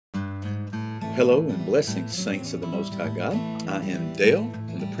Hello and blessings, saints of the Most High God. I am Dale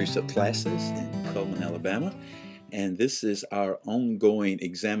from the Precept Classes in Cullman, Alabama, and this is our ongoing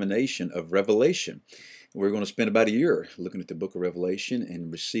examination of Revelation. We're going to spend about a year looking at the book of Revelation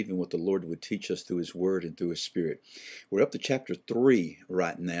and receiving what the Lord would teach us through His Word and through His Spirit. We're up to chapter 3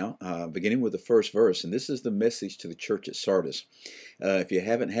 right now, beginning with the first verse, and this is the message to the church at Sardis. If you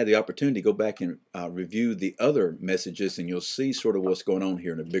haven't had the opportunity, go back and review the other messages, and you'll see sort of what's going on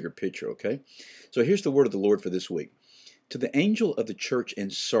here in a bigger picture, okay? So here's the word of the Lord for this week. To the angel of the church in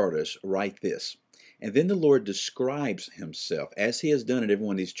Sardis, write this. And then the Lord describes Himself, as He has done at every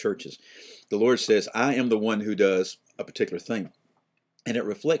one of these churches. The Lord says, I am the one who does a particular thing. And it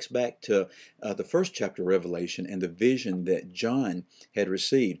reflects back to the first chapter of Revelation and the vision that John had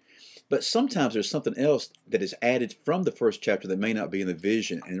received. But sometimes there's something else that is added from the first chapter that may not be in the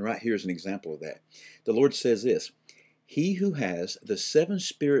vision. And right here is an example of that. The Lord says this, He who has the 7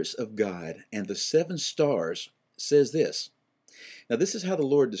 spirits of God and the 7 stars says this. Now this is how the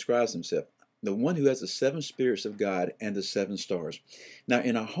Lord describes Himself. The one who has the 7 spirits of God and the 7 stars. Now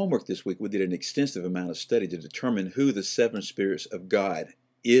in our homework this week we did an extensive amount of study to determine who the 7 spirits of God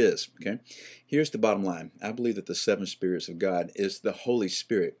is. Okay, here's the bottom line. I believe that the 7 spirits of God is the Holy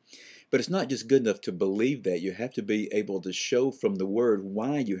Spirit. But it's not just good enough to believe that. You have to be able to show from the Word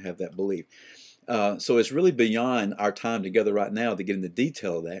why you have that belief. So it's really beyond our time together right now to get into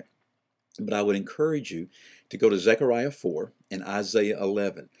detail of that. But I would encourage you to go to Zechariah 4 and Isaiah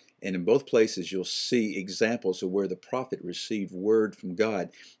 11. And in both places, you'll see examples of where the prophet received word from God.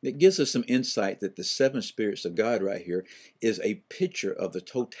 It gives us some insight that the 7 spirits of God right here is a picture of the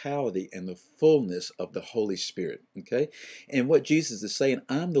totality and the fullness of the Holy Spirit. Okay? And what Jesus is saying,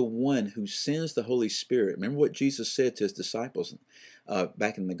 I'm the one who sends the Holy Spirit. Remember what Jesus said to His disciples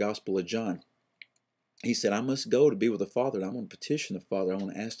back in the Gospel of John. He said, I must go to be with the Father, and I want to petition the Father, I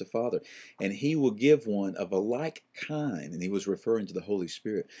want to ask the Father, and He will give one of a like kind, and He was referring to the Holy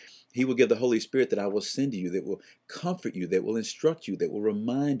Spirit. He will give the Holy Spirit that I will send to you, that will comfort you, that will instruct you, that will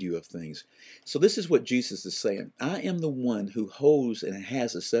remind you of things. So this is what Jesus is saying. I am the one who holds and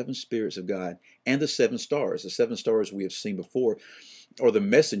has the 7 spirits of God and the 7 stars. The 7 stars we have seen before, or the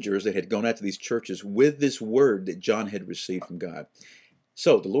messengers that had gone out to these churches with this word that John had received from God.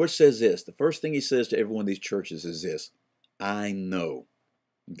 So the Lord says this. The first thing He says to every one of these churches is this. I know.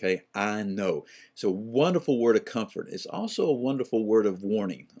 Okay, I know. It's a wonderful word of comfort. It's also a wonderful word of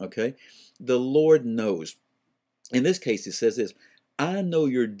warning. Okay, the Lord knows. In this case, it says this. I know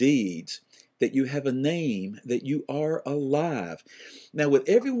your deeds, that you have a name, that you are alive. Now, with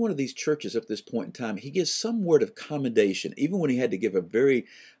every one of these churches up to this point in time, He gives some word of commendation. Even when He had to give a very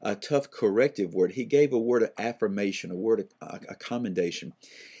tough corrective word, He gave a word of affirmation, a word of a commendation.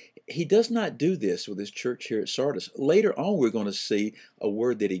 He does not do this with His church here at Sardis. Later on, we're going to see a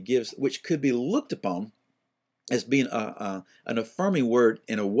word that He gives, which could be looked upon as being an affirming word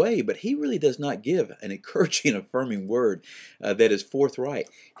in a way, but He really does not give an encouraging, affirming word that is forthright.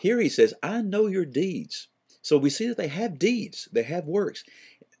 Here He says, I know your deeds. So we see that they have deeds, they have works.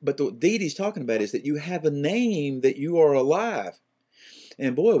 But the deed He's talking about is that you have a name, that you are alive.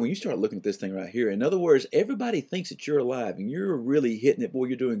 And boy, when you start looking at this thing right here, in other words, everybody thinks that you're alive and you're really hitting it. Boy,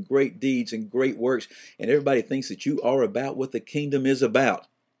 you're doing great deeds and great works, and everybody thinks that you are about what the kingdom is about.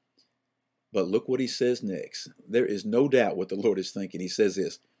 But look what He says next. There is no doubt what the Lord is thinking. He says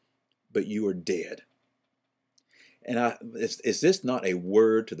this, but you are dead. And is this not a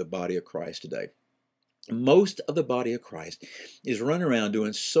word to the body of Christ today? Most of the body of Christ is running around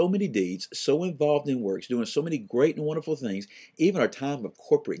doing so many deeds, so involved in works, doing so many great and wonderful things. Even our time of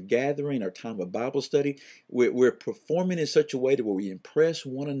corporate gathering, our time of Bible study, we're performing in such a way to where we impress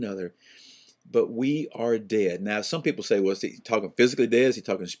one another. But we are dead. Now, some people say, well, is he talking physically dead? Is he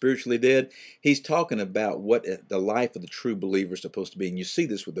talking spiritually dead? He's talking about what the life of the true believer is supposed to be. And you see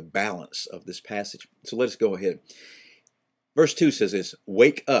this with the balance of this passage. So let us go ahead. Verse 2 says this,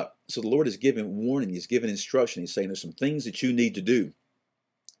 wake up. So the Lord is giving warning. He's giving instruction. He's saying there's some things that you need to do.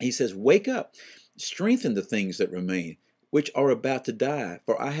 He says, wake up. Strengthen the things that remain, which are about to die.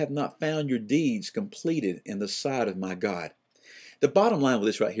 For I have not found your deeds completed in the sight of my God. The bottom line with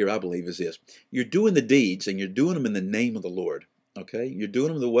this right here, I believe, is this. You're doing the deeds, and you're doing them in the name of the Lord. Okay? You're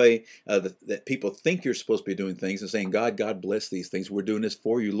doing them the way that people think you're supposed to be doing things and saying, God bless these things. We're doing this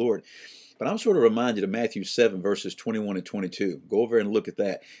for you, Lord. But I'm sort of reminded of Matthew 7, verses 21 and 22. Go over and look at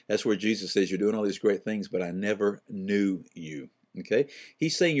that. That's where Jesus says, you're doing all these great things, but I never knew you. Okay?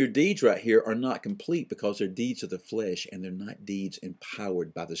 He's saying your deeds right here are not complete because they're deeds of the flesh and they're not deeds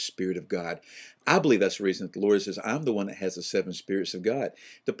empowered by the Spirit of God. I believe that's the reason that the Lord says, I'm the one that has the 7 spirits of God.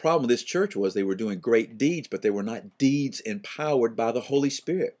 The problem with this church was they were doing great deeds, but they were not deeds empowered by the Holy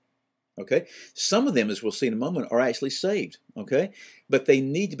Spirit. Okay, some of them, as we'll see in a moment, are actually saved. Okay, but they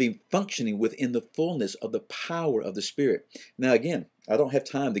need to be functioning within the fullness of the power of the Spirit. Now, again, I don't have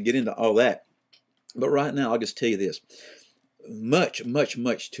time to get into all that, but right now I'll just tell you this: much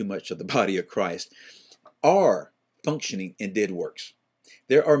too much of the body of Christ are functioning in dead works.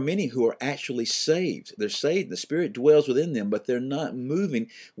 There are many who are actually saved. They're saved. The Spirit dwells within them, but they're not moving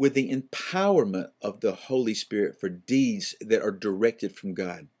with the empowerment of the Holy Spirit for deeds that are directed from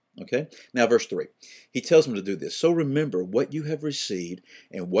God. Okay? Now, verse 3. He tells them to do this. So remember what you have received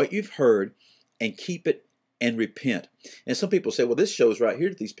and what you've heard, and keep it and repent. And some people say, well, this shows right here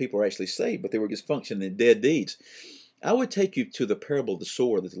that these people are actually saved, but they were just functioning in dead deeds. I would take you to the parable of the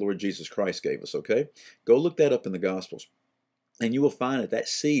sower that the Lord Jesus Christ gave us, okay? Go look that up in the Gospels. And you will find that that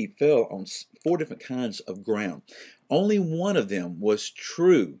seed fell on 4 different kinds of ground. Only one of them was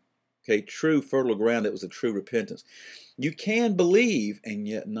true, okay, true fertile ground that was a true repentance. You can believe and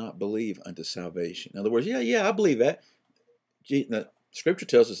yet not believe unto salvation. In other words, yeah, I believe that. The Scripture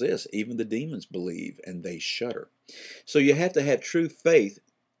tells us this: even the demons believe and they shudder. So you have to have true faith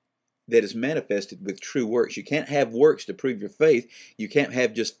that is manifested with true works. You can't have works to prove your faith. You can't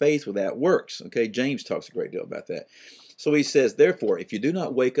have just faith without works. Okay, James talks a great deal about that. So he says, therefore, if you do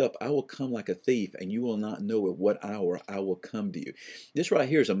not wake up, I will come like a thief, and you will not know at what hour I will come to you. This right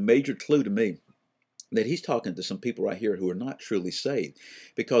here is a major clue to me that he's talking to some people right here who are not truly saved,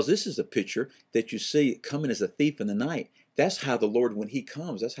 because this is a picture that you see coming as a thief in the night. That's how the Lord, when he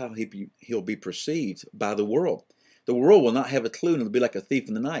comes, that's how he'll be perceived by the world. The world will not have a clue, and it'll be like a thief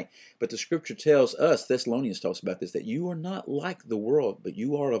in the night. But the Scripture tells us, Thessalonians talks about this, that you are not like the world, but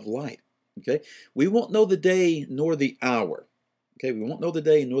you are of light. Okay? We won't know the day nor the hour. Okay, we won't know the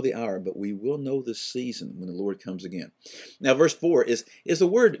day nor the hour, but we will know the season when the Lord comes again. Now, verse 4 is a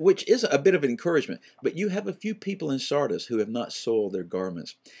word which is a bit of an encouragement. But you have a few people in Sardis who have not soiled their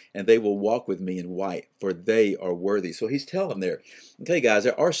garments, and they will walk with me in white, for they are worthy. So he's telling them there, okay, guys,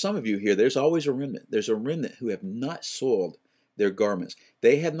 there are some of you here. There's always a remnant. There's a remnant who have not soiled their garments.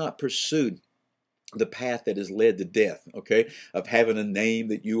 They have not pursued the path that has led to death, okay, of having a name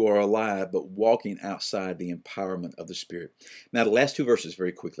that you are alive, but walking outside the empowerment of the Spirit. Now, the last 2 verses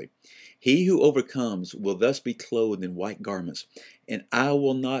very quickly. He who overcomes will thus be clothed in white garments, and I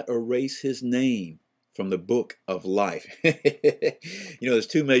will not erase his name from the book of life. There's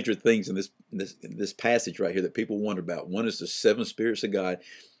 2 major things in this passage right here that people wonder about. One is the 7 spirits of God.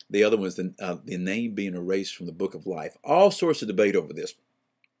 The other one is the name being erased from the book of life. All sorts of debate over this.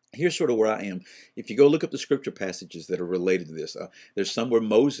 Here's sort of where I am. If you go look up the scripture passages that are related to this, there's some where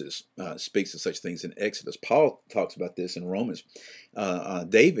Moses speaks of such things in Exodus. Paul talks about this in Romans.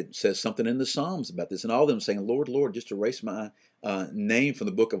 David says something in the Psalms about this, and all of them saying, Lord, Lord, just erase my name from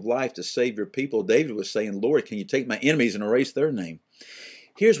the book of life to save your people. David was saying, Lord, can you take my enemies and erase their name?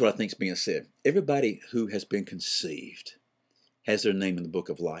 Here's what I think is being said. Everybody who has been conceived has their name in the book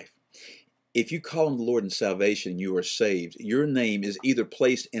of life. If you call on the Lord in salvation, you are saved. Your name is either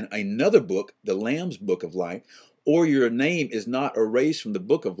placed in another book, the Lamb's book of life, or your name is not erased from the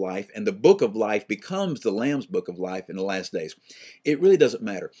book of life, and the book of life becomes the Lamb's book of life in the last days. It really doesn't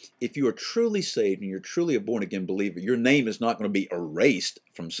matter. If you are truly saved and you're truly a born-again believer, your name is not going to be erased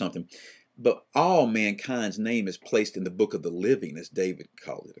from something. But all mankind's name is placed in the book of the living, as David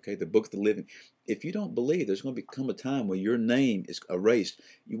called it, okay? The book of the living. If you don't believe, there's going to become a time where your name is erased.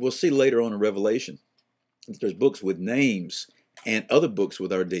 You will see later on in Revelation that there's books with names and other books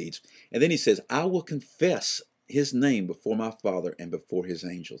with our deeds. And then he says, I will confess his name before my Father and before his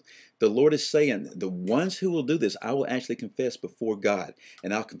angels. The Lord is saying, the ones who will do this, I will actually confess before God,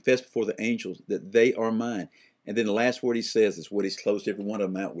 and I'll confess before the angels that they are mine. And then the last word he says is what he's closed every one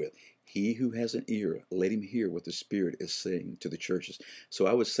of them out with. He who has an ear, let him hear what the Spirit is saying to the churches. So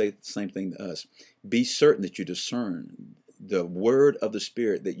I would say the same thing to us. Be certain that you discern the word of the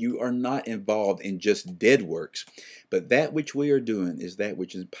Spirit, that you are not involved in just dead works, but that which we are doing is that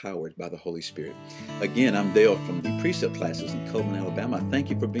which is empowered by the Holy Spirit. Again, I'm Dale from the Precept classes in Cullman, Alabama. Thank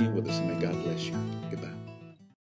you for being with us, and may God bless you. Goodbye.